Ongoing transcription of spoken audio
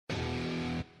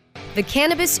The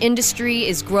cannabis industry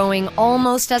is growing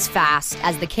almost as fast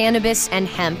as the cannabis and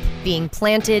hemp being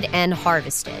planted and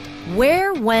harvested.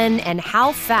 Where, when, and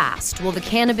how fast will the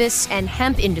cannabis and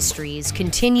hemp industries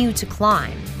continue to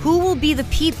climb? Who will be the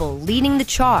people leading the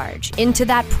charge into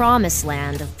that promised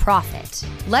land of profit?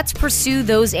 Let's pursue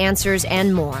those answers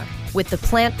and more with the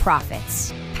Plant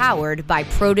Profits, powered by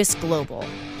Protis Global.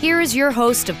 Here is your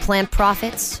host of Plant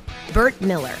Profits, Burt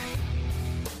Miller.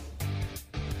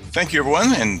 Thank you,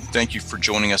 everyone, and thank you for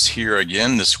joining us here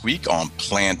again this week on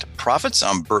Plant Profits.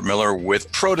 I'm Burt Miller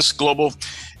with Protis Global,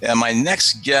 and my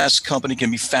next guest company can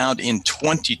be found in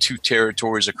 22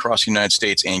 territories across the United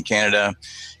States and Canada.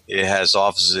 It has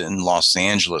offices in Los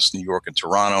Angeles, New York, and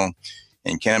Toronto,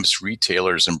 and cannabis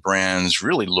retailers and brands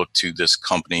really look to this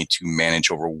company to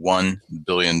manage over $1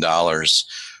 billion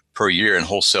per year in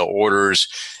wholesale orders.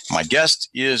 My guest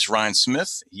is Ryan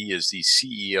Smith. He is the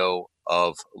CEO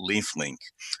of LeafLink.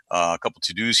 A couple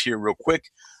to-dos here real quick.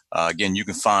 Again, you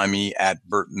can find me at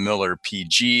Burt Miller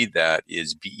PG. That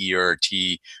is BERT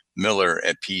Miller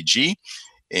at PG.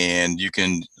 And you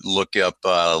can look up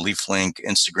LeafLink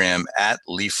Instagram at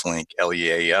LeafLink,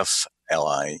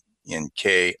 LeafLink_.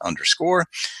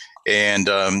 And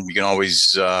you can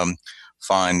always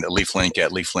find LeafLink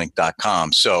at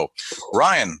leaflink.com. So,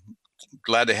 Ryan,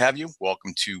 glad to have you.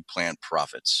 Welcome to Plant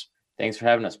Profits. Thanks for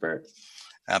having us, Burt.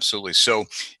 Absolutely. So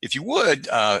if you would,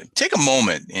 take a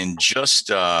moment and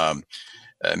just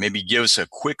maybe give us a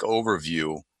quick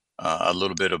overview, a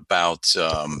little bit about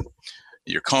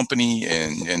your company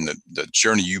and the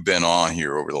journey you've been on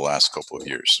here over the last couple of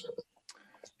years.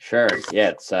 Sure. Yeah,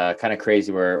 it's kind of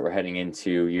crazy. We're heading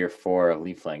into year 4 of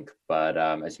LeafLink, but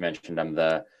as you mentioned, I'm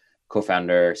the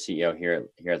co-founder, CEO here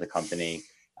at the company.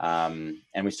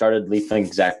 And we started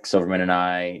LeafLink, Zach Silverman and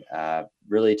I,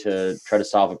 really to try to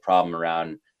solve a problem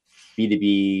around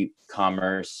B2B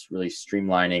commerce, really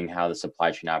streamlining how the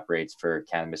supply chain operates for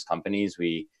cannabis companies.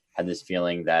 We had this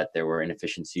feeling that there were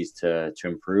inefficiencies to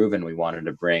improve, and we wanted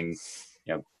to bring,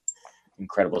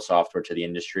 incredible software to the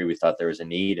industry. We thought there was a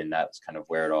need, and that's kind of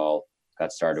where it all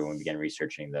got started when we began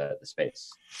researching the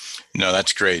space. No,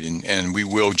 that's great. And we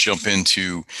will jump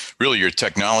into really your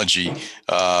technology.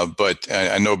 But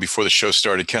I know before the show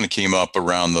started, kind of came up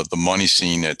around the money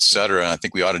scene, et cetera. And I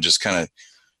think we ought to just kind of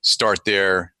start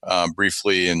there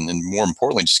briefly. And more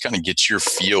importantly, just kind of get your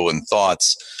feel and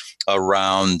thoughts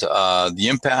around the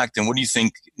impact. And what do you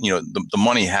think, the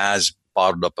money has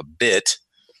bottled up a bit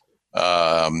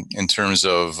in terms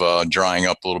of drying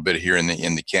up a little bit here in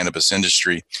the cannabis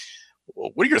industry.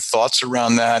 What are your thoughts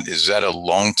around that? Is that a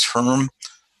long-term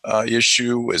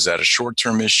issue? Is that a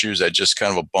short-term issue? Is that just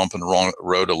kind of a bump in the wrong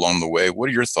road along the way? What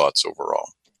are your thoughts overall?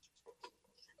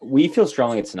 We feel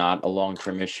strongly it's not a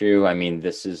long-term issue. I mean,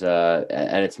 this is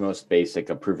at its most basic,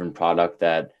 a proven product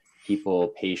that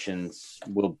patients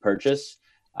will purchase.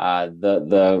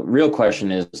 The real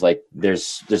question is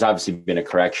there's obviously been a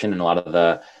correction in a lot of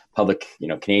the public,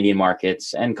 Canadian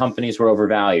markets, and companies were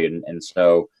overvalued. And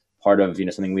so part of,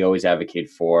 something we always advocate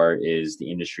for is the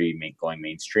industry going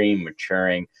mainstream,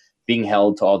 maturing, being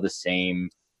held to all the same,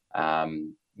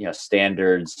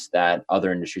 standards that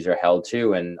other industries are held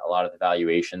to. And a lot of the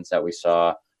valuations that we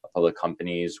saw of public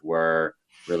companies were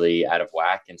really out of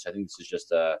whack. And so I think this is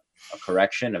just a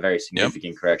correction, a very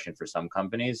significant correction for some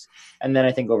companies. And then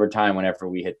I think over time, whenever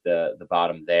we hit the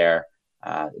bottom there,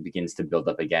 it begins to build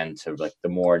up again to the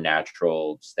more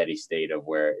natural, steady state of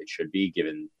where it should be,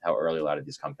 given how early a lot of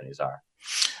these companies are.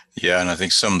 Yeah, and I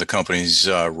think some of the companies,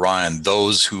 Ryan,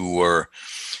 those who were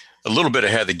a little bit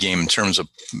ahead of the game in terms of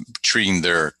treating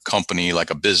their company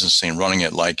like a business and running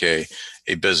it like a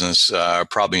business, are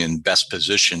probably in best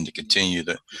position to continue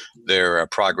their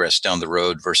progress down the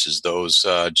road versus those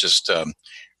just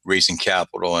raising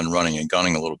capital and running and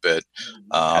gunning a little bit.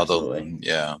 Absolutely.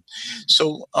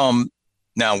 So,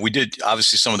 now we did,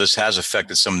 obviously some of this has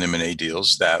affected some of the M&A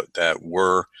deals that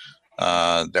were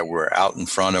out in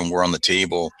front and were on the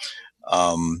table.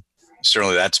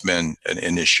 Certainly that's been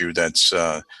an issue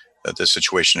that this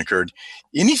situation occurred.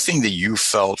 Anything that you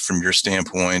felt from your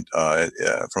standpoint,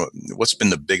 from what's been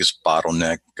the biggest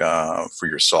bottleneck for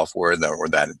your software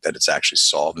that it's actually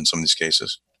solved in some of these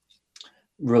cases?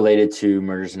 Related to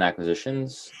mergers and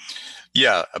acquisitions?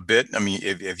 Yeah, a bit. I mean,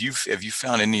 have you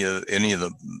found any of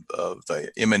the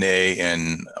M&A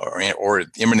or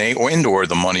M&A or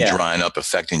the money drying up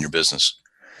affecting your business?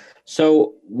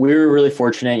 So we're really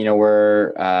fortunate.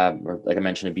 We're like I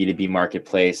mentioned, a B2B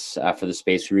marketplace for the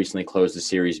space. We recently closed the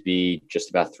Series B just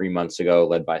about 3 months ago,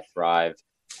 led by Thrive.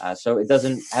 So it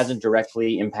hasn't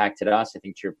directly impacted us. I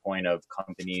think to your point of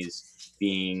companies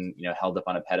being held up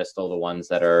on a pedestal, the ones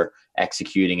that are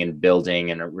executing and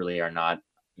building and really are not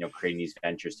creating these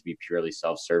ventures to be purely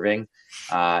self-serving.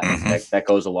 And Mm-hmm. that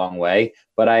goes a long way.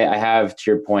 But I have,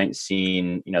 to your point,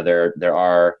 seen,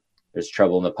 there's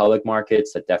trouble in the public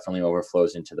markets that definitely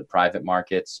overflows into the private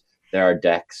markets. There are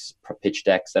pitch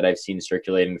decks that I've seen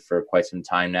circulating for quite some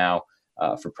time now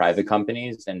for private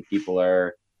companies, and people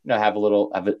are, have a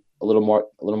little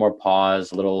more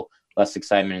pause, a little less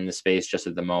excitement in the space just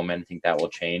at the moment. I think that will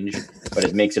change, but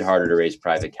it makes it harder to raise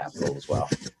private capital as well.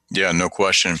 Yeah, no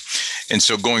question. And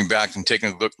so going back and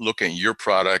taking a look at your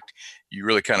product, you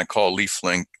really kind of call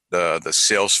LeafLink the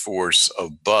Salesforce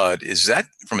of bud. Is that,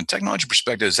 from a technology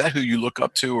perspective, is that who you look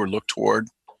up to or look toward?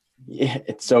 Yeah,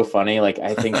 it's so funny. Like,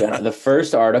 I think the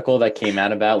first article that came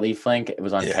out about LeafLink, it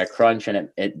was on TechCrunch, and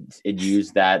it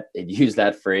used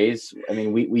that phrase. I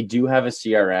mean, we do have a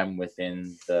CRM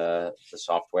within the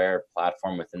software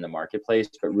platform within the marketplace,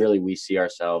 but really we see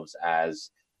ourselves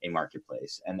as a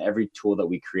marketplace. And every tool that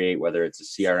we create, whether it's a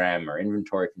CRM or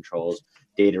inventory controls,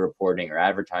 data reporting, or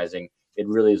advertising, it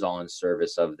really is all in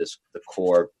service of the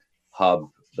core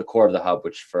of the hub,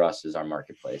 which for us is our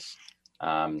marketplace.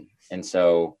 And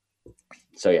so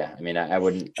yeah, I mean, I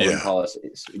wouldn't call us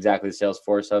exactly the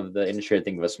Salesforce of the industry. I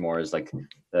think of us more as like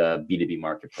the B2B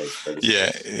marketplace.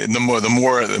 Yeah, and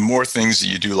the more things that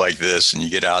you do like this, and you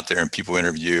get out there and people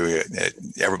interview,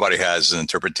 everybody has an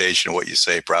interpretation of what you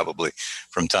say probably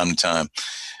from time to time.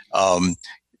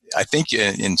 I think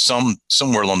in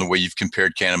somewhere along the way, you've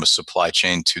compared cannabis supply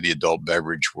chain to the adult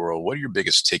beverage world. What are your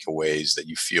biggest takeaways that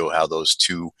you feel how those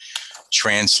two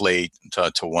translate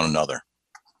to one another?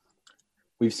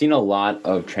 We've seen a lot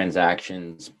of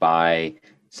transactions by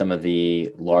some of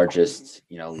the largest,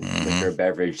 liquor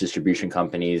beverage distribution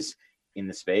companies in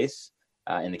the space,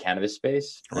 in the cannabis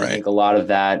space. Right. I think a lot of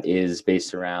that is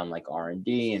based around like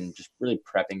R&D and just really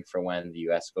prepping for when the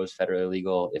US goes federally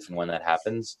legal, if and when that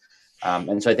happens.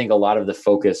 And so I think a lot of the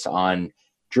focus on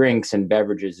drinks and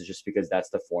beverages is just because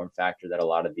that's the form factor that a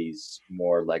lot of these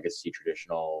more legacy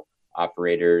traditional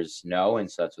operators know. And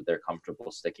so that's what they're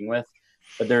comfortable sticking with.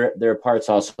 But there are parts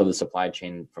also of the supply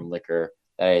chain from liquor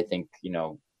that I think,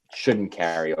 shouldn't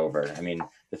carry over. I mean,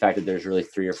 the fact that there's really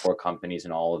 3 or 4 companies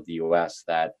in all of the US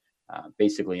that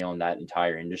basically own that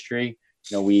entire industry.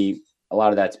 A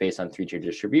lot of that's based on 3-tier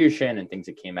distribution and things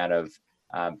that came out of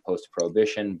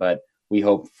post-prohibition. But we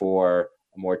hope for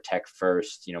a more tech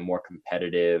first, more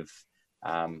competitive,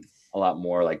 a lot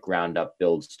more like ground up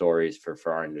build stories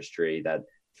for our industry that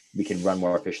we can run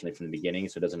more efficiently from the beginning.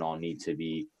 So it doesn't all need to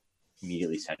be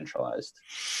immediately centralized.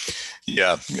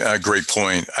 Yeah, great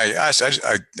point. I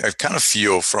kind of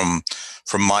feel from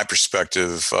my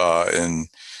perspective, and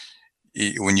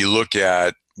when you look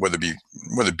at whether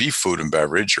it be food and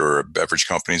beverage or beverage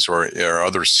companies or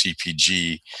other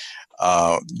CPG,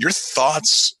 your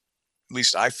thoughts, at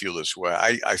least I feel this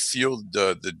way. I feel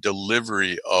the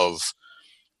delivery of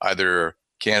either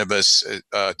cannabis,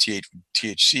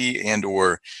 THC and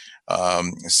or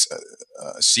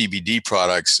CBD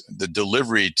products, the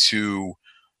delivery to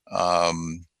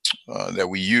that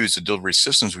we use, the delivery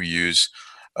systems we use,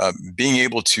 being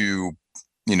able to,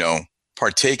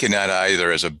 partake in that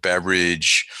either as a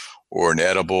beverage or an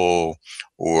edible,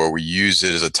 or we use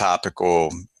it as a topical,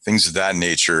 things of that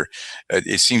nature.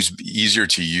 It seems easier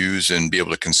to use and be able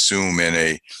to consume in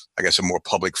a more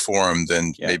public forum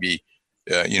than maybe,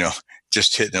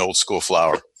 just hitting an old school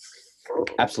flower.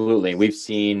 Absolutely. We've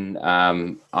seen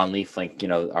on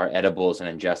LeafLink, our edibles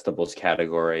and ingestibles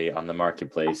category on the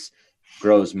marketplace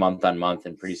grows month on month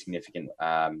and pretty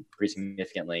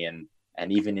significantly.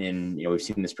 And even in, we've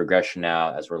seen this progression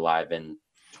now as we're live in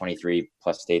 23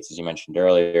 plus states, as you mentioned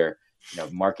earlier.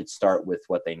 Markets start with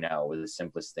what they know, with the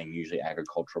simplest thing, usually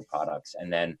agricultural products.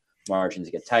 And then margins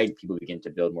get tight. People begin to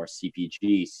build more CPG,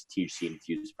 THC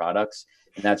infused products.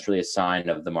 And that's really a sign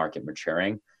of the market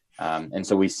maturing. And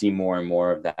so we see more and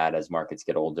more of that as markets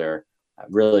get older.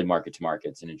 Really, market to market,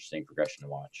 it's an interesting progression to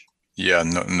watch. Yeah,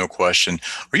 no question.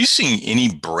 Are you seeing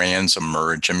any brands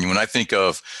emerge? I mean, when I think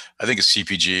of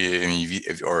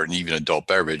CPG, or even adult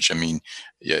beverage,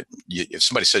 if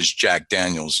somebody says Jack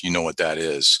Daniels, you know what that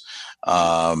is.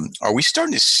 Are we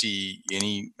starting to see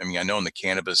any? I know in the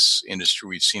cannabis industry,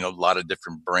 we've seen a lot of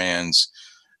different brands,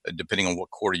 depending on what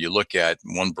quarter you look at.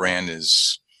 One brand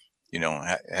is,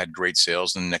 had great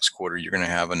sales, and the next quarter you're going to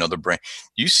have another brand.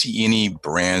 Do you see any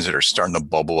brands that are starting to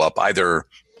bubble up, either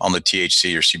on the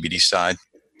THC or CBD side?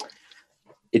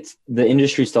 It's the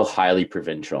industry is still highly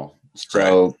provincial.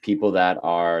 So people that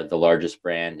are the largest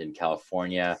brand in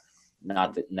California,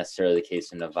 not necessarily the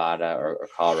case in Nevada or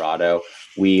Colorado.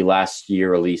 We last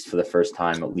year released for the first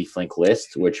time a LeafLink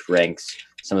list, which ranks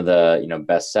some of the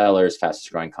best sellers,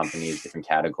 fastest growing companies, different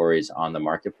categories on the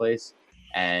marketplace.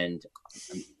 And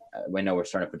I know we're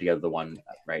starting to put together the one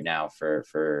right now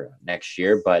for next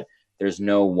year, but there's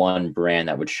no one brand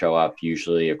that would show up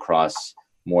usually across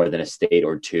more than a state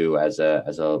or two as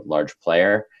a large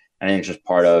player. And I think it's just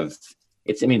part of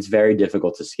it's. I mean, it's very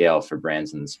difficult to scale for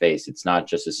brands in the space. It's not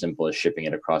just as simple as shipping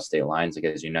it across state lines. Like,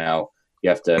 as you know, you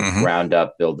have to ground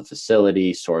up, build the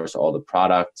facility, source all the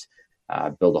product,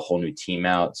 build a whole new team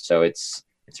out. So it's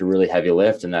a really heavy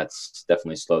lift, and that's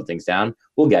definitely slowed things down.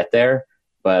 We'll get there,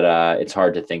 but it's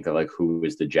hard to think of like who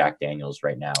is the Jack Daniels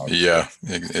right now. Yeah,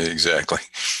 exactly.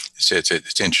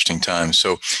 It's interesting time.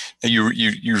 So you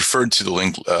referred to the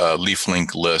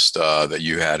LeafLink list that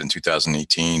you had in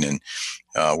 2018, and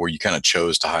where you kind of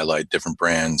chose to highlight different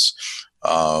brands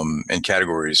and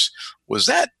categories. Was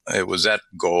that a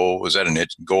goal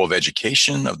of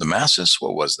education of the masses?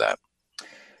 What was that?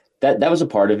 That was a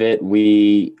part of it.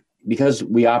 Because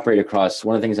we operate across,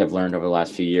 one of the things I've learned over the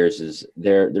last few years is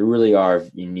there really are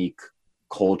unique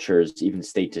cultures, even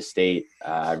state to state,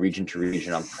 region to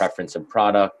region, on preference of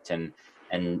product, and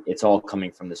it's all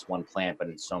coming from this one plant, but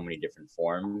in so many different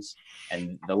forms.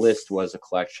 And the list was a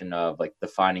collection of like the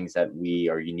findings that we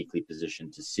are uniquely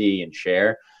positioned to see and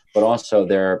share, but also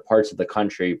there are parts of the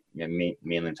country, mainly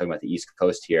I'm talking about the East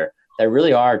Coast here, that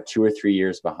really are 2 or 3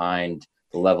 years behind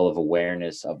the level of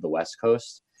awareness of the West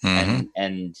Coast.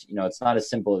 And it's not as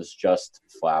simple as just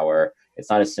flower. It's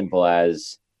not as simple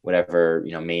as whatever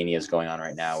mania is going on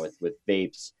right now with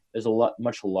vapes. There's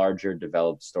much larger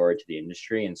developed story to the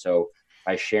industry, and so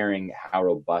by sharing how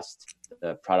robust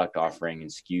the product offering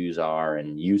and SKUs are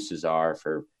and uses are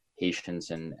for patients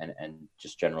and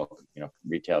just general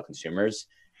retail consumers,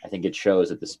 I think it shows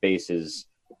that the space is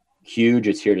huge.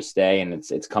 It's here to stay, and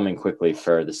it's coming quickly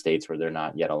for the states where they're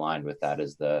not yet aligned with that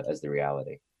as the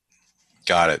reality.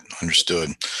 Got it. Understood.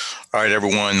 All right,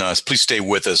 everyone, please stay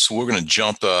with us. We're going to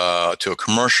jump to a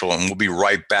commercial, and we'll be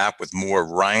right back with more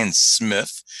Ryan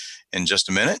Smith in just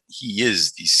a minute. He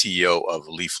is the CEO of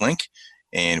LeafLink,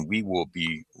 and we will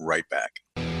be right back.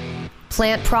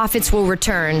 Plant Profits will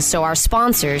return so our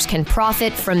sponsors can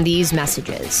profit from these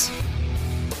messages.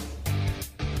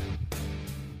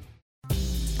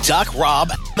 Doc Rob,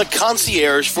 the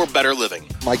concierge for better living.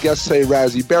 My guests say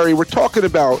Razzie Berry. We're talking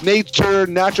about nature,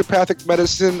 naturopathic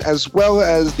medicine, as well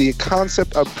as the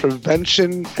concept of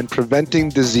prevention and preventing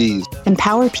disease.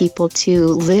 Empower people to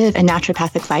live a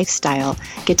naturopathic lifestyle,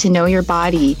 get to know your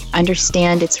body,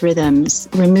 understand its rhythms,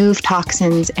 remove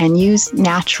toxins, and use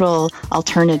natural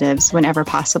alternatives whenever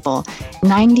possible.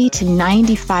 90 to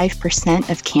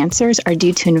 95% of cancers are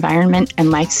due to environment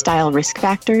and lifestyle risk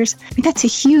factors. I mean, that's a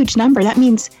huge number. That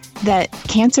means that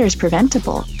cancer is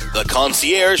preventable. The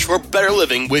Concierge for Better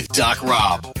Living with Doc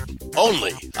Rob.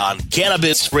 Only on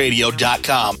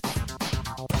CannabisRadio.com.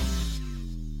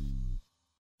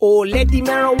 Oh, let the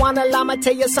marijuana llama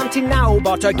tell you something now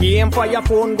about a game for your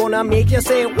phone gonna make you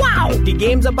say, wow! The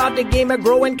game's about the game of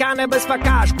growing cannabis for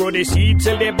cash. Grow the seed,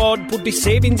 sell the bud, put the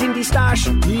savings in the stash.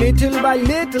 Little by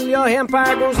little, your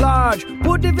empire grows large.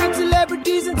 Put the big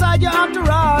celebrities inside your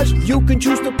entourage. You can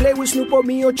choose to play with Snoop or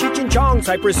me or Cheech and Chong.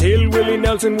 Cypress Hill, Willie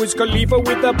Nelson, Wiz Khalifa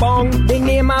with a bong. The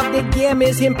name of the game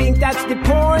is Hemp Inc., that's the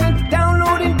point.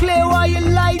 Download and play while you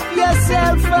light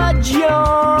yourself a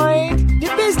joint.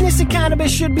 The business of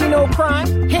cannabis should be no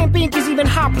crime. Hemp Inc. is even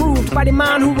hot-proofed by the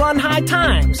man who run High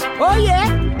Times. Oh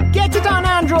yeah? Get it on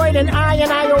Android and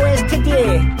iOS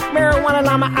today. Marijuana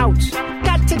Llama out.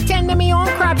 Got to tend to me own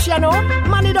crops, you know.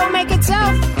 Money don't make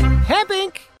itself. Hemp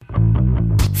Inc.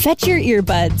 Fetch your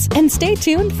earbuds and stay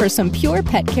tuned for some pure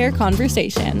pet care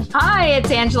conversation. Hi,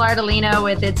 it's Angela Ardolino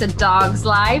with It's a Dog's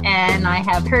Life, and I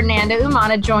have Hernanda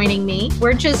Umana joining me.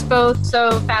 We're just both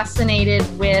so fascinated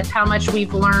with how much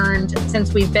we've learned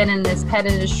since we've been in this pet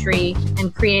industry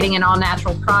and creating an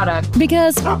all-natural product.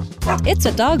 Because it's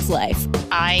a dog's life.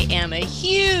 I am a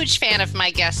huge fan of my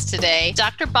guest today,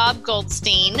 Dr. Bob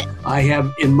Goldstein. I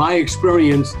have, in my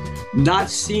experience,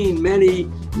 not seen many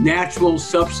natural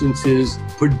substances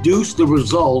produce the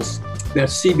results that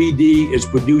CBD is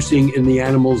producing in the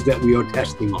animals that we are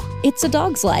testing on. It's a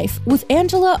Dog's Life with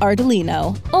Angela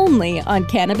Ardolino, only on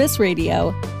Cannabis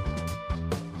Radio.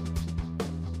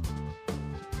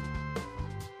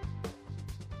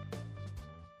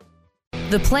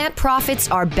 The Plant Profits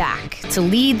are back to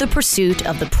lead the pursuit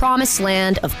of the promised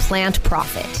land of plant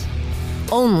profit.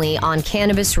 Only on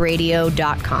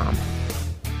CannabisRadio.com.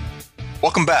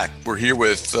 Welcome back. We're here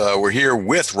with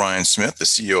Ryan Smith, the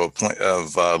CEO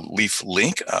of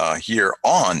LeafLink, here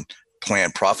on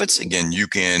Plant Profits. Again, you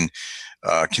can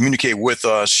communicate with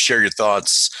us, share your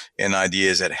thoughts and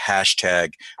ideas at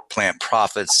hashtag Plant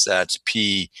Profits. That's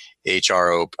PROPHETS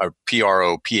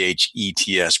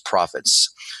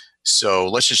Profits. So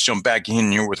let's just jump back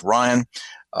in here with Ryan.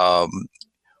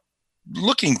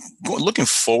 Looking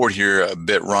forward here a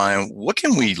bit, Ryan, what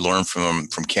can we learn from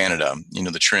Canada?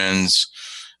 The trends,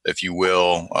 if you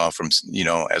will, from,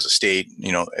 as a state,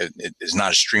 it is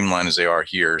not as streamlined as they are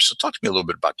here. So talk to me a little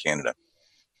bit about Canada.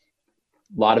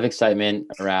 A lot of excitement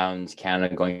around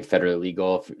Canada going federally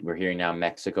legal. We're hearing now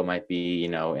Mexico might be,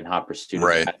 in hot pursuit.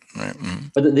 Right. Mm-hmm.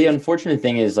 But the unfortunate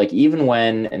thing is, like, even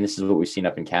when, and this is what we've seen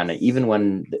up in Canada, even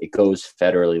when it goes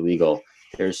federally legal,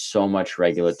 there's so much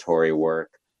regulatory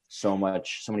work, so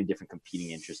many different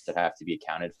competing interests that have to be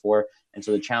accounted for. And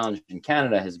so the challenge in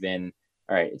Canada has been,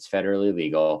 all right, it's federally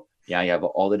legal. Yeah, you have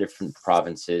all the different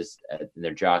provinces, and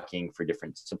they're jockeying for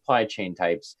different supply chain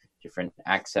types, different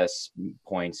access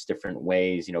points, different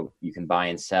ways, you can buy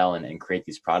and sell and create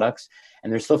these products.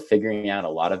 And they're still figuring out a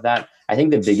lot of that. I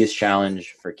think the biggest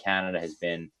challenge for Canada has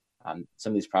been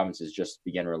some of these provinces just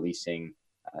began releasing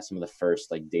some of the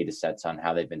first data sets on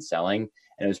how they've been selling.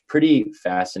 And it was pretty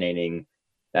fascinating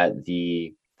that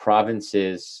the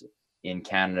provinces in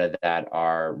Canada that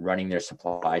are running their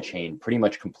supply chain pretty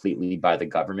much completely by the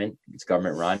government, it's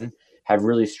government run, have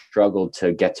really struggled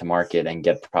to get to market and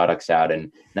get products out.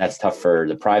 And that's tough for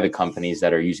the private companies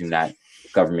that are using that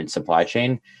government supply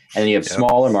chain. And then you have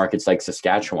smaller markets like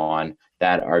Saskatchewan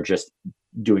that are just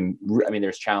doing,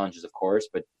 there's challenges, of course,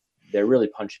 but they're really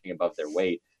punching above their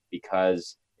weight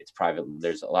because it's private.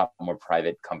 There's a lot more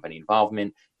private company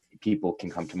involvement. People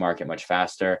can come to market much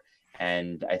faster.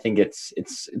 And I think it's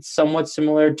somewhat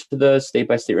similar to the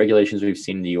state-by-state regulations we've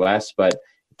seen in the US, but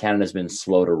Canada's been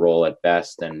slow to roll at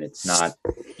best, and it's not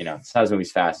as moving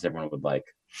as fast as everyone would like.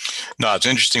 No, it's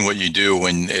interesting what you do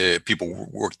when people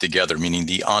work together, meaning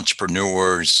the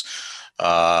entrepreneurs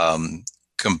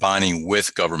combining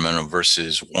with government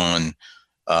versus one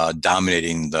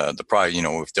dominating the product.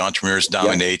 If the entrepreneurs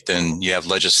dominate, then you have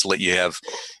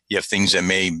you have things that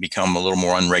may become a little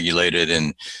more unregulated,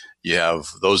 and you have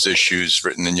those issues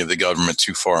written, and you have the government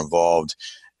too far involved,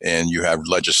 and you have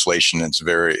legislation that's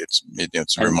very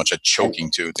much a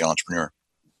choking to the entrepreneur.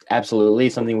 Absolutely.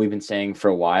 Something we've been saying for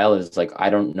a while is I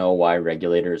don't know why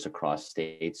regulators across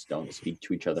states don't speak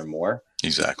to each other more.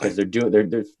 Exactly.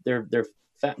 Because they're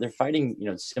fighting,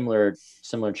 similar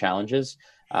challenges.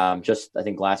 Just I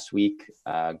think last week,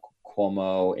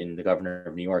 Cuomo and the governor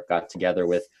of New York got together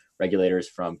with regulators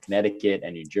from Connecticut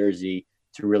and New Jersey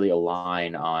to really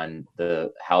align on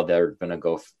how they're going to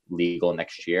go legal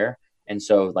next year. And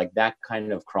so that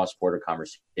kind of cross-border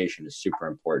conversation is super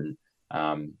important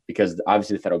because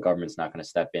obviously the federal government's not going to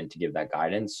step in to give that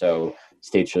guidance. So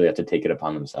states really have to take it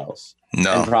upon themselves.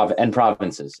 No. And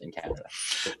provinces in Canada.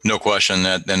 No question.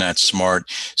 That's smart.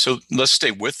 So let's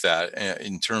stay with that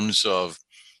in terms of,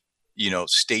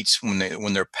 states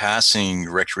when they're passing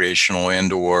recreational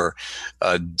and or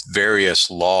various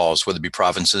laws, whether it be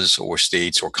provinces or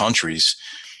states or countries.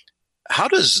 How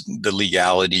does the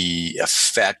legality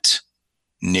affect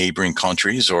neighboring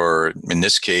countries, or in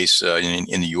this case,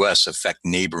 in the U.S., affect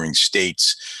neighboring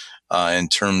states in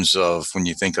terms of when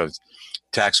you think of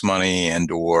tax money and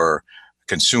or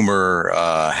consumer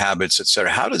habits, et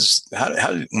cetera? How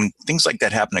when things like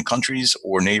that happen in countries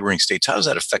or neighboring states, how does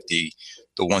that affect the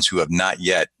ones who have not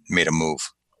yet made a move?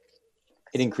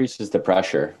 It increases the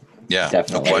pressure. Yeah,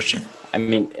 definitely. No question.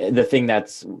 The thing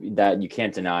that you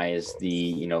can't deny is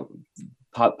the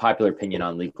popular opinion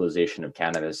on legalization of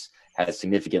cannabis has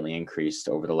significantly increased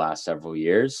over the last several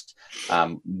years,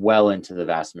 well into the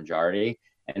vast majority.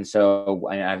 And so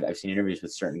I've seen interviews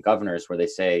with certain governors where they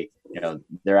say,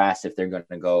 they're asked if they're going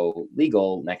to go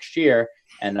legal next year.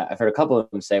 And I've heard a couple of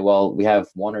them say, well, we have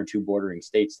one or two bordering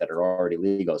states that are already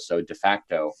legal. So de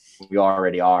facto, we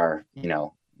already are,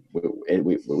 you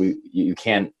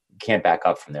can't back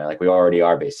up from there. We already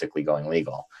are basically going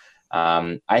legal.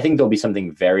 I think there'll be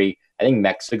something I think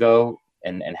Mexico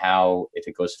and how, if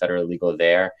it goes federally legal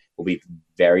there, will be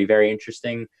very, very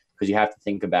interesting. Because you have to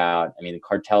think about, the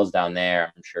cartels down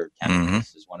there, I'm sure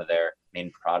cannabis is one of their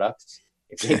main products.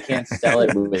 If they can't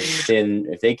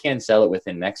sell it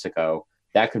within Mexico,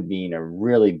 that could mean a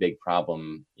really big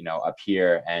problem, up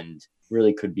here, and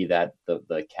really could be that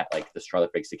the straw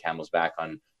that breaks the camel's back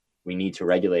on. We need to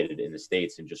regulate it in the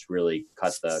States and just really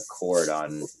cut the cord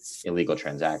on illegal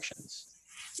transactions.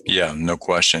 Yeah, no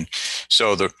question.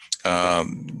 So the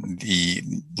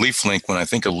LeafLink, when I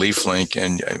think of LeafLink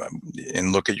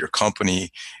and look at your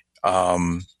company,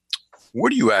 where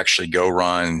do you actually go,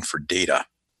 Ron, for data?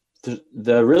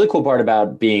 The really cool part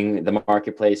about being the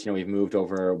marketplace, we've moved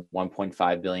over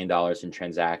 $1.5 billion in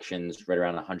transactions, right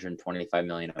around $125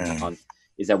 million a month,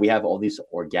 is that we have all these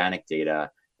organic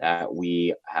data that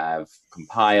we have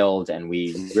compiled and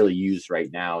we really use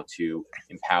right now to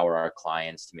empower our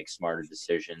clients to make smarter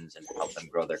decisions and help them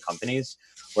grow their companies.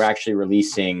 We're actually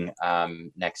releasing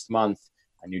next month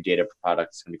a new data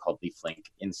product. It's going to be called LeafLink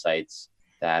Insights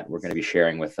that we're going to be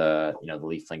sharing with the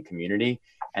LeafLink community.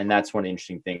 And that's one of the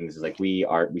interesting things is like we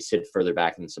sit further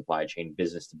back in the supply chain,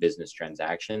 business to business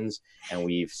transactions. And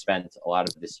we've spent a lot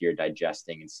of this year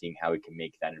digesting and seeing how we can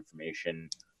make that information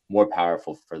more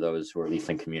powerful for those who are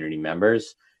LeafLink community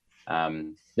members.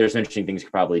 There's some interesting things you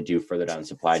could probably do further down the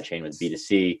supply chain with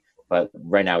B2C, but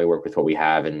right now we work with what we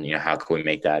have, and how can we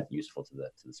make that useful to the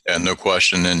space? Yeah, no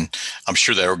question. And I'm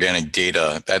sure that organic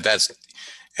data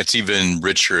that's even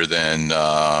richer than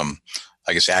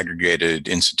aggregated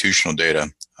institutional data,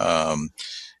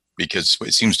 because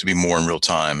it seems to be more in real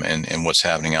time and what's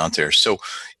happening out there. So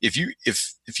if you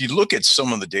look at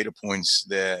some of the data points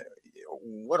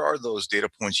what are those data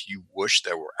points you wish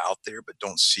that were out there but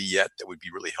don't see yet that would be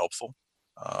really helpful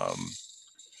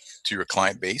to your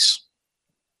client base?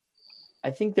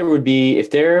 I think there would be, if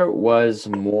there was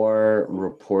more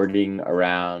reporting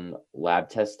around lab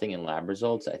testing and lab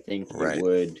results, I think it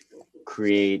would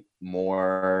create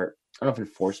more, I don't know if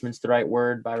enforcement's the right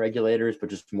word by regulators, but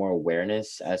just more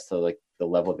awareness as to like the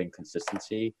level of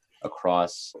inconsistency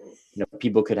across,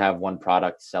 people could have one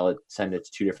product, sell it, send it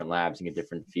to 2 different labs and get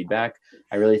different feedback.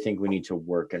 I really think we need to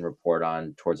work and report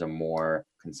on towards a more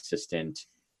consistent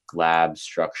lab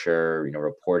structure,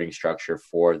 reporting structure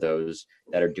for those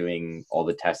that are doing all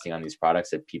the testing on these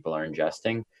products that people are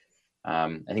ingesting.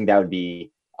 I think that would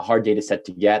be a hard data set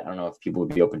to get. I don't know if people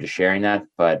would be open to sharing that,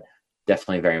 but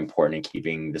definitely very important in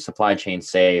keeping the supply chain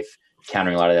safe,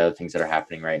 countering a lot of the other things that are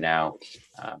happening right now.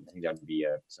 I think that would be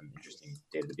some interesting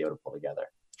data to be able to pull together.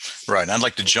 Right. I'd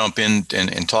like to jump in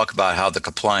and talk about how the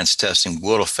compliance testing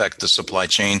will affect the supply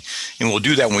chain. And we'll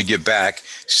do that when we get back.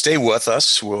 Stay with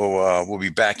us. We'll be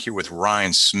back here with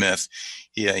Ryan Smith.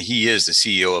 He is the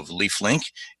CEO of LeafLink,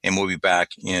 and we'll be back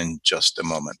in just a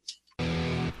moment.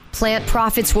 Plant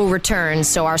Profits will return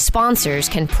so our sponsors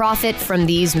can profit from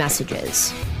these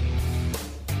messages.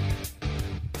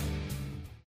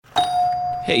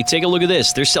 Hey, take a look at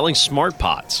this. They're selling smart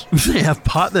pots. They have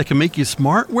pot that can make you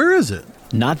smart? Where is it?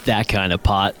 Not that kind of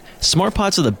pot. Smart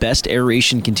pots are the best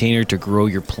aeration container to grow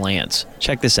your plants.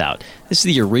 Check this out. This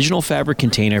is the original fabric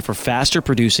container for faster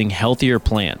producing, healthier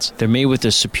plants. They're made with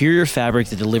a superior fabric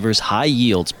that delivers high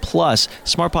yields. Plus,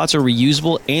 smart pots are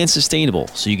reusable and sustainable,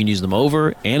 so you can use them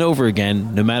over and over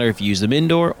again, no matter if you use them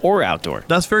indoor or outdoor.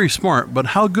 That's very smart, but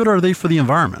how good are they for the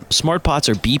environment? Smart pots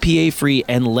are BPA-free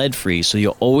and lead-free, so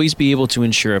you'll always be able to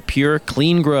ensure a pure,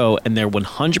 clean grow, and they're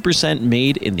 100%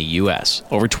 made in the U.S.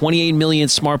 Over 28 million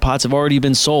smart pots have already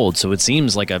been sold, so it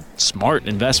seems like a smart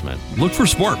investment. Look for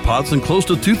smart pots in close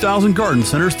to 2,000 garden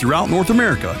centers throughout North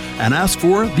America and ask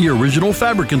for the original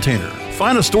fabric container.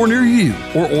 Find a store near you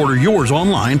or order yours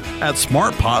online at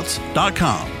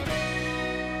smartpots.com.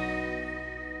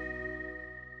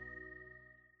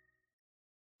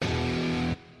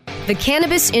 The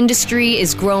cannabis industry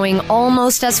is growing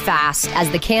almost as fast as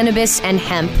the cannabis and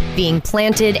hemp being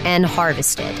planted and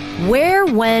harvested. Where,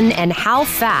 when, and how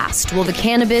fast will the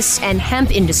cannabis and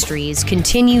hemp industries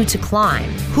continue to climb?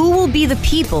 Who will be the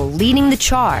people leading the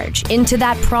charge into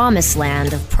that promised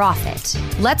land of profit?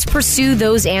 Let's pursue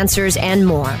those answers and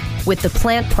more with the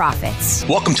Plant Profits.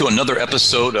 Welcome to another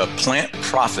episode of Plant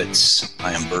Profits.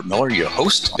 I am Burt Miller, your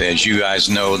host. As you guys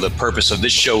know, the purpose of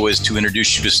this show is to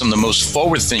introduce you to some of the most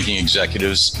forward-thinking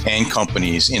executives and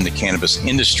companies in the cannabis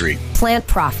industry. Plant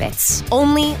Profits,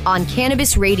 only on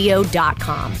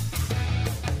CannabisRadio.com.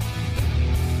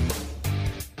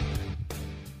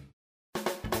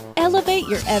 Elevate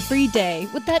your everyday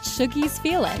with that Shoogies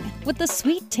feeling, with the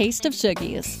sweet taste of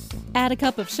Shoogies. Add a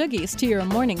cup of Shoogies to your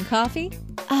morning coffee.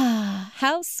 Ah,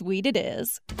 how sweet it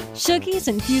is. Shoogies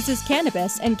infuses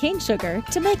cannabis and cane sugar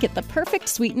to make it the perfect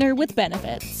sweetener with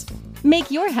benefits.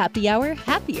 Make your happy hour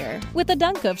happier with a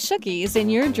dunk of Shoogies in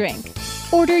your drink.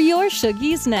 Order your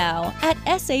Shoogies now at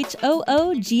shoogies.com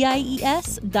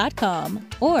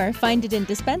or find it in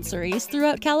dispensaries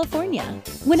throughout California.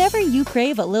 Whenever you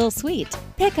crave a little sweet,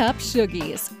 pick up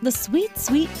Shoogies, the sweet,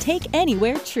 sweet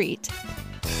take-anywhere treat.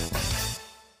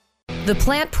 The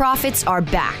Plant Profits are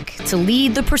back to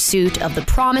lead the pursuit of the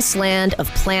promised land of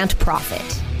plant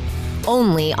profit.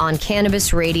 Only on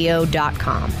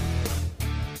CannabisRadio.com.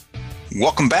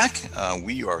 Welcome back.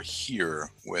 We are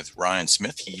here with Ryan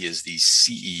Smith. He is the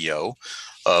CEO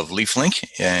of LeafLink,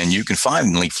 and you can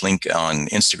find LeafLink on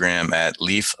Instagram at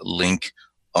LeafLink_.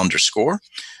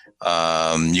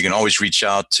 You can always reach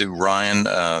out to Ryan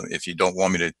if you don't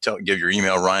want me to give your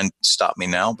email. Ryan, stop me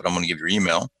now, but I'm going to give your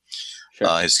email.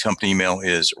 Sure. His company email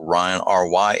is Ryan,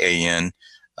 RYAN,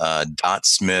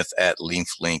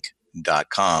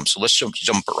 .smith@leaflink.com. So let's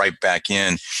jump right back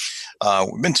in.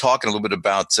 We've been talking a little bit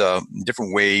about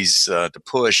different ways to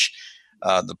push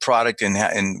the product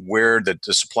and where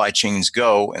the supply chains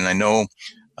go. And I know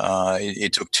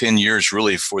it took 10 years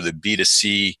really for the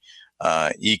B2C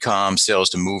e-com sales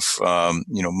to move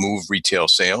retail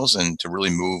sales and to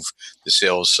really move the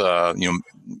sales,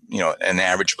 an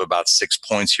average of about 6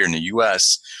 points here in the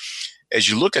U.S. As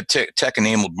you look at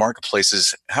tech-enabled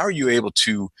marketplaces, how are you able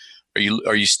to?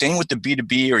 Are you staying with the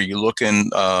B2B, or are you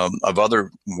looking of other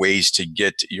ways to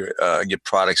get get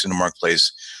products in the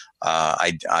marketplace,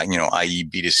 i.e.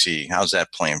 B2C? How's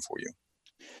that playing for you?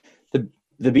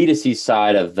 The B2C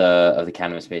side of the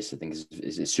cannabis space, I think,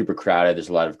 is super crowded. There's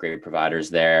a lot of great providers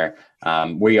there.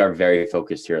 We are very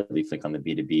focused here at LeafLink on the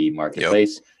B2B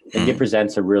marketplace. Yep. And it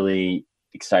presents a really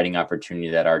exciting opportunity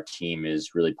that our team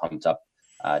is really pumped up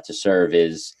to serve.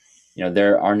 Is,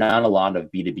 there are not a lot of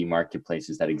B2B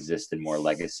marketplaces that exist in more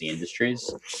legacy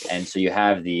industries. And so you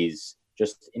have these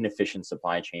just inefficient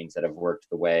supply chains that have worked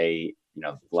the way,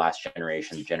 the last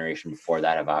generation, the generation before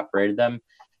that have operated them.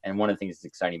 And one of the things that's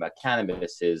exciting about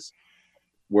cannabis is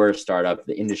we're a startup,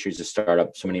 the industry is a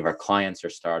startup. So many of our clients are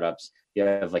startups. You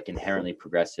have inherently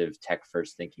progressive, tech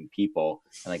first thinking people.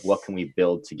 And what can we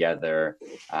build together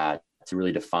to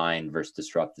really define versus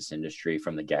disrupt this industry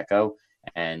from the get-go?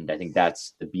 And I think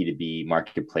that's the B2B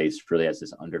marketplace really has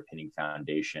this underpinning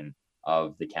foundation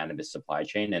of the cannabis supply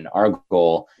chain. And our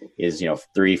goal is,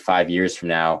 3-5 years from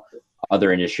now,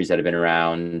 other industries that have been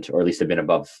around, or at least have been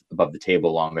above the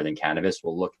table longer than cannabis,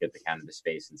 will look at the cannabis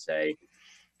space and say,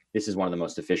 this is one of the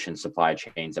most efficient supply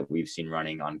chains that we've seen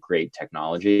running on great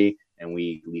technology. And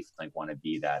we LeafLink want to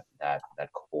be that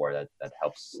core that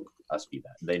helps us be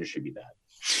that, the industry be that.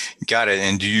 Got it.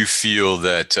 And do you feel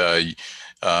that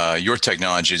your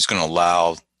technology is going to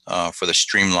allow for the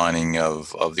streamlining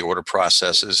of the order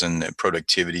processes and the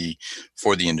productivity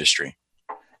for the industry?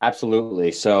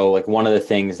 Absolutely. So one of the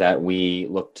things that we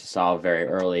looked to solve very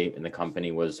early in the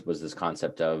company was this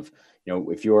concept of,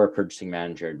 if you're a purchasing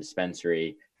manager at a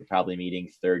dispensary, you're probably meeting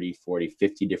 30, 40,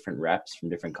 50 different reps from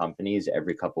different companies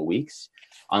every couple of weeks.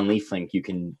 On LeafLink, you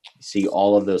can see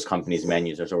all of those companies'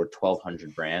 menus. There's over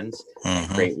 1,200 brands.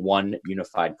 Mm-hmm. Create one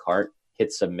unified cart,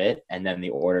 hit submit, and then the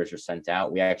orders are sent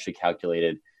out. We actually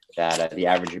calculated that the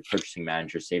average purchasing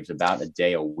manager saves about a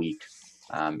day a week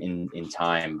in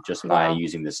time just by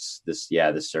using this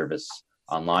service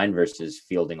online versus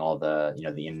fielding all the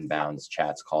the inbounds,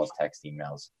 chats, calls, text,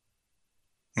 emails.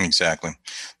 Exactly.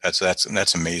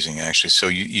 That's amazing, actually. So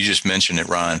you just mentioned it,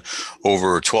 Ron.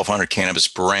 Over 1,200 cannabis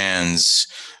brands,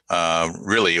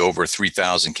 really over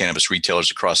 3,000 cannabis retailers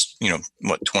across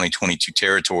 22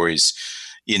 territories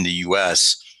in the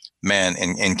U.S.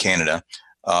 and Canada.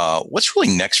 What's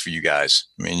really next for you guys?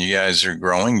 I mean, you guys are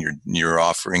growing. You're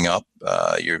offering up.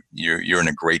 You're in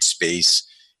a great space,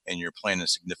 and you're playing a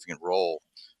significant role.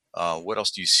 What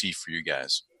else do you see for you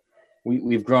guys?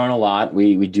 We've grown a lot.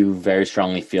 We do very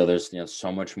strongly feel there's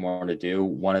so much more to do.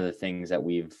 One of the things that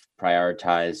we've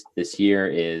prioritized this year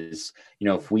is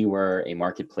if we were a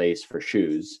marketplace for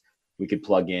shoes, we could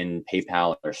plug in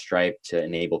PayPal or Stripe to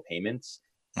enable payments.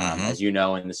 Mm-hmm. As you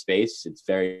know, in the space, it's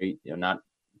very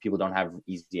people don't have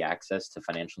easy access to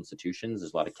financial institutions.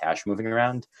 There's a lot of cash moving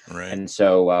around. Right. And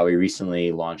so we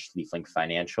recently launched LeafLink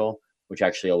Financial, which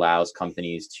actually allows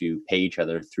companies to pay each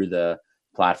other through the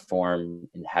platform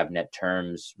and have net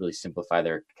terms, really simplify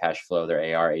their cash flow,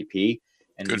 their AR, AP.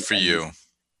 And good for you.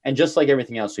 And just like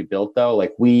everything else we built, though,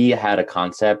 we had a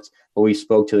concept, but we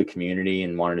spoke to the community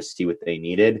and wanted to see what they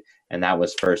needed. And that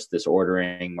was first this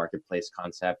ordering marketplace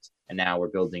concept. And now we're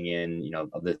building in,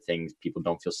 other things. People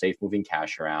don't feel safe moving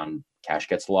cash around. Cash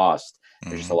gets lost.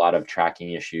 There's just a lot of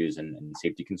tracking issues and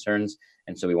safety concerns.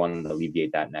 And so we wanted to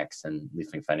alleviate that next. And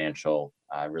LeafLink Financial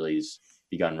really has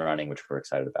begun running, which we're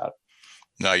excited about.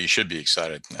 No, you should be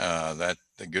excited. That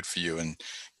good for you, and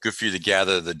good for you to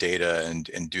gather the data and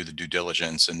do the due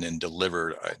diligence and then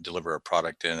deliver a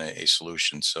product and a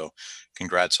solution. So,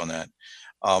 congrats on that.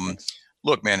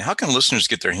 Look, man, how can listeners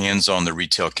get their hands on the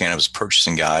Retail Cannabis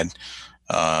Purchasing Guide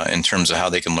in terms of how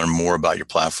they can learn more about your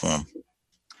platform?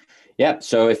 Yeah.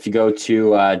 So if you go to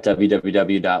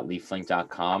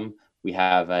www.leaflink.com, we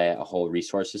have a whole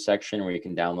resources section where you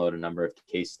can download a number of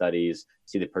case studies,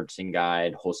 see the purchasing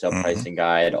guide, wholesale pricing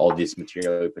guide, all these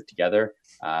material we put together.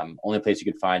 Only place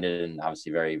you could find it, and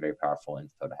obviously very, very powerful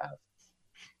info to have.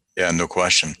 Yeah, no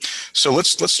question. So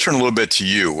let's turn a little bit to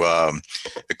you.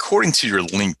 According to your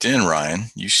LinkedIn,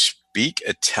 Ryan, you speak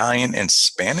Italian and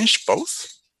Spanish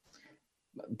both?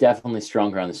 Definitely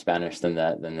stronger on the Spanish than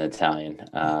the Italian.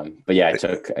 But yeah,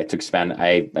 I took Spanish.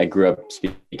 I grew up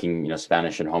speaking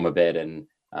Spanish at home a bit, and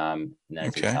then I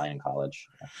took Italian in college.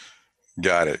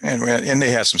 Got it. And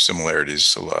they have some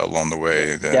similarities along the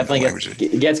way.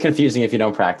 Definitely gets confusing if you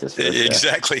don't practice.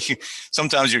 Exactly.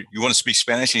 Sometimes you want to speak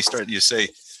Spanish and you say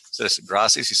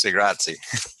gracias, you say grazie.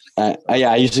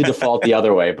 I usually default the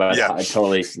other way, but I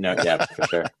totally know. Yeah, for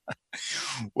sure.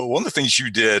 Well, one of the things you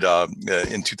did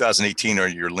in 2018 or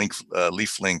your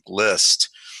LeafLink list,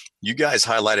 you guys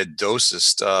highlighted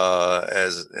Dosist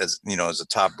as a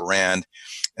top brand,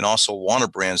 and also Warner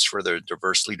Brands for their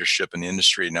diverse leadership in the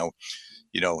industry. Now,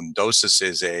 Dosist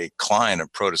is a client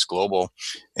of Protis Global,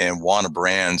 and Warner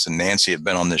Brands and Nancy have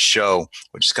been on this show,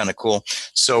 which is kind of cool.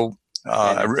 So,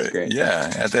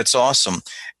 that's awesome.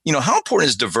 How important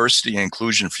is diversity and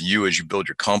inclusion for you as you build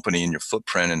your company and your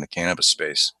footprint in the cannabis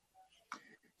space?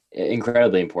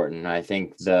 Incredibly important. I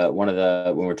think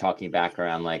when we're talking back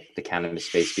around like the cannabis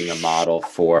space being a model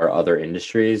for other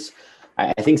industries,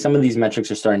 I think some of these metrics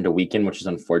are starting to weaken, which is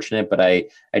unfortunate. But I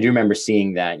do remember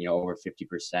seeing that over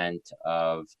 50%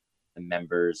 of the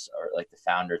members or like the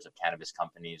founders of cannabis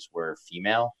companies were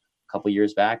female a couple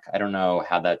years back. I don't know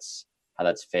how that's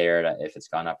fair, if it's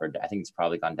gone up, or I think it's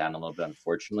probably gone down a little bit,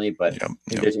 unfortunately. But I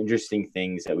think there's interesting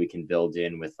things that we can build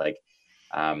in with like.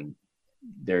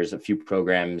 There's a few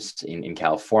programs in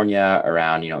California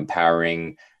around,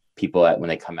 empowering people when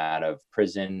they come out of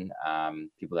prison,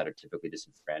 people that are typically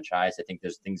disenfranchised. I think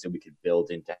there's things that we could build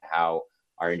into how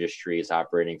our industry is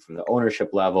operating from the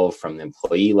ownership level, from the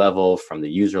employee level, from the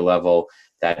user level.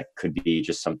 That could be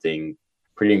just something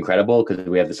pretty incredible because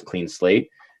we have this clean slate.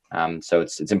 So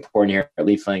it's important here at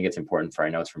LeafLink. It's important for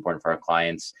our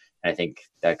clients. And I think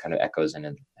that kind of echoes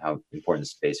in how important the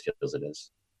space feels it is.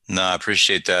 No, I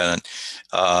appreciate that.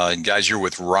 Guys, you're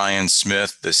with Ryan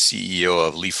Smith, the CEO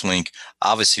of LeafLink.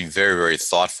 Obviously very, very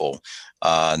thoughtful,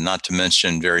 not to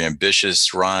mention very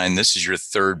ambitious. Ryan, this is your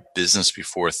third business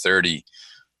before 30.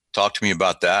 Talk to me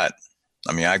about that.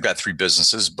 I mean, I've got 3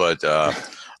 businesses, but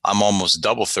I'm almost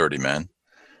double 30, man.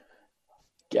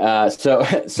 So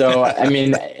I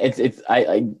mean,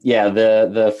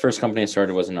 the first company I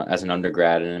started was as an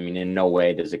undergrad, and I mean, in no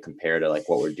way does it compare to like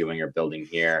what we're doing or building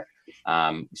here. We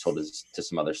sold this to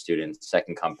some other students.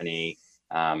 Second company,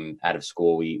 out of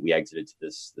school, we exited to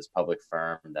this public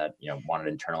firm that wanted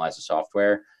to internalize the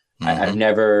software. Mm-hmm. I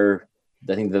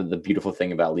think the beautiful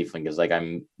thing about LeafLink is like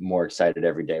I'm more excited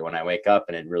every day when I wake up,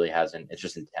 and it really hasn't. It's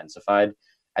just intensified.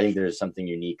 I think there's something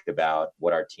unique about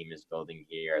what our team is building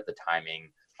here. The timing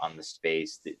on the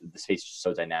space, the space is just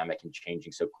so dynamic and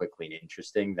changing so quickly and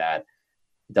interesting that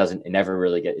it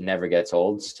never gets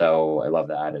old. So I love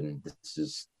that, and this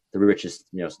is the richest,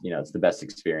 it's the best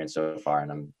experience so far,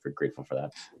 and I'm grateful for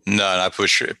that. No, and I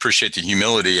appreciate the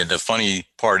humility. And the funny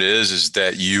part is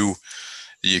that you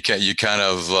kind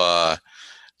of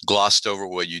glossed over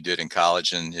what you did in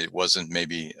college, and it wasn't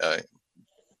maybe,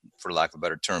 for lack of a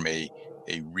better term, a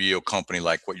real company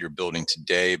like what you're building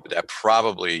today, but that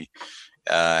probably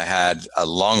had a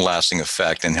long-lasting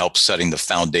effect and helped setting the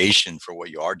foundation for what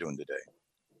you are doing today.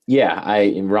 Yeah,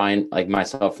 Ryan, like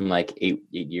myself from like eight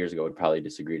years ago, would probably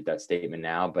disagree with that statement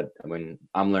now. But when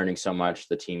I'm learning so much,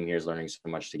 the team here is learning so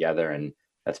much together, and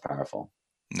that's powerful.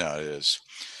 No, it is.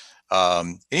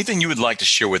 Anything you would like to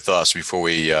share with us before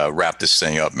we wrap this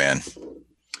thing up, man?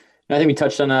 I think we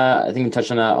touched on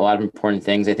a lot of important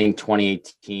things. I think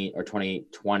 2018 or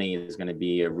 2020 is going to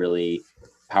be a really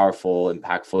powerful,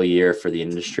 impactful year for the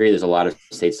industry. There's a lot of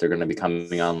states that are going to be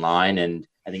coming online, and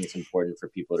I think it's important for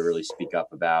people to really speak up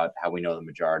about how we know the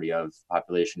majority of the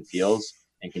population feels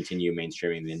and continue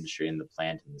mainstreaming the industry and the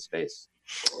plant in the space.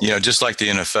 Just like the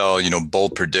NFL,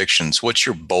 bold predictions. What's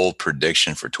your bold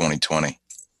prediction for 2020?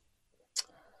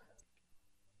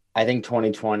 I think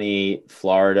 2020,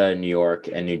 Florida, New York,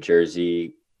 and New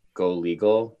Jersey go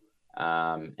legal.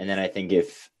 And then I think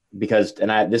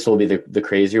this will be the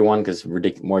crazier one because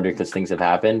more ridiculous things have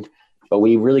happened, but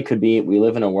we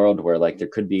live in a world where like we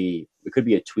could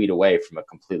be a tweet away from a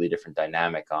completely different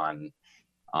dynamic on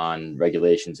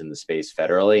regulations in the space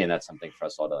federally. And that's something for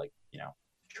us all to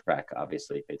track,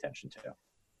 obviously pay attention to.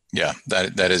 Yeah,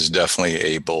 that is definitely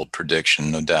a bold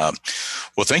prediction, no doubt.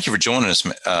 Well, thank you for joining us,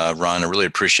 Ron. I really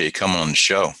appreciate you coming on the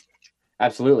show.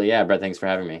 Absolutely. Yeah, Brett, thanks for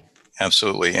having me.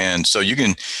 Absolutely. And so you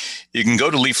can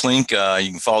go to LeafLink.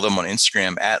 You can follow them on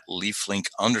Instagram at LeafLink_.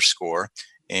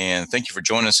 And thank you for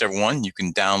joining us, everyone. You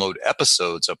can download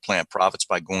episodes of Plant Profits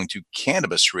by going to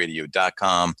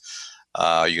cannabisradio.com.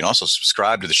 You can also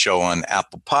subscribe to the show on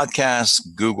Apple Podcasts,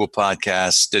 Google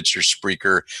Podcasts, Stitcher,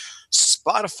 Spreaker,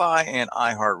 Spotify, and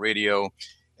iHeartRadio.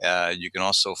 You can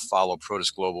also follow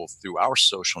Protis Global through our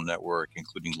social network,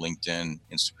 including LinkedIn,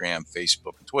 Instagram,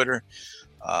 Facebook, and Twitter.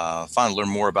 Learn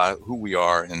more about who we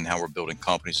are and how we're building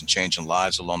companies and changing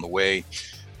lives along the way,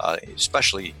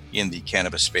 especially in the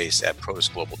cannabis space at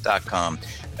protisglobal.com.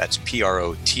 That's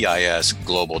PROTIS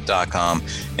global.com.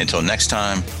 Until next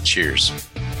time, cheers.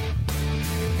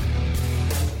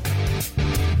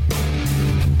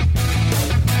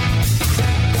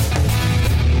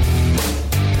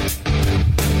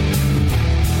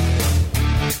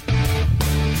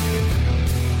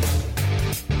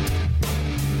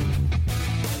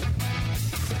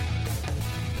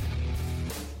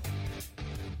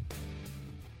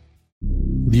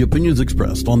 The opinions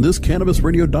expressed on this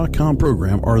CannabisRadio.com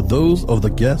program are those of the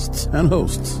guests and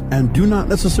hosts and do not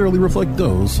necessarily reflect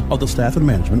those of the staff and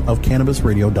management of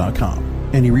CannabisRadio.com.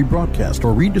 Any rebroadcast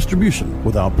or redistribution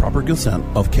without proper consent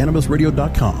of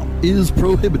CannabisRadio.com is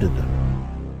prohibited.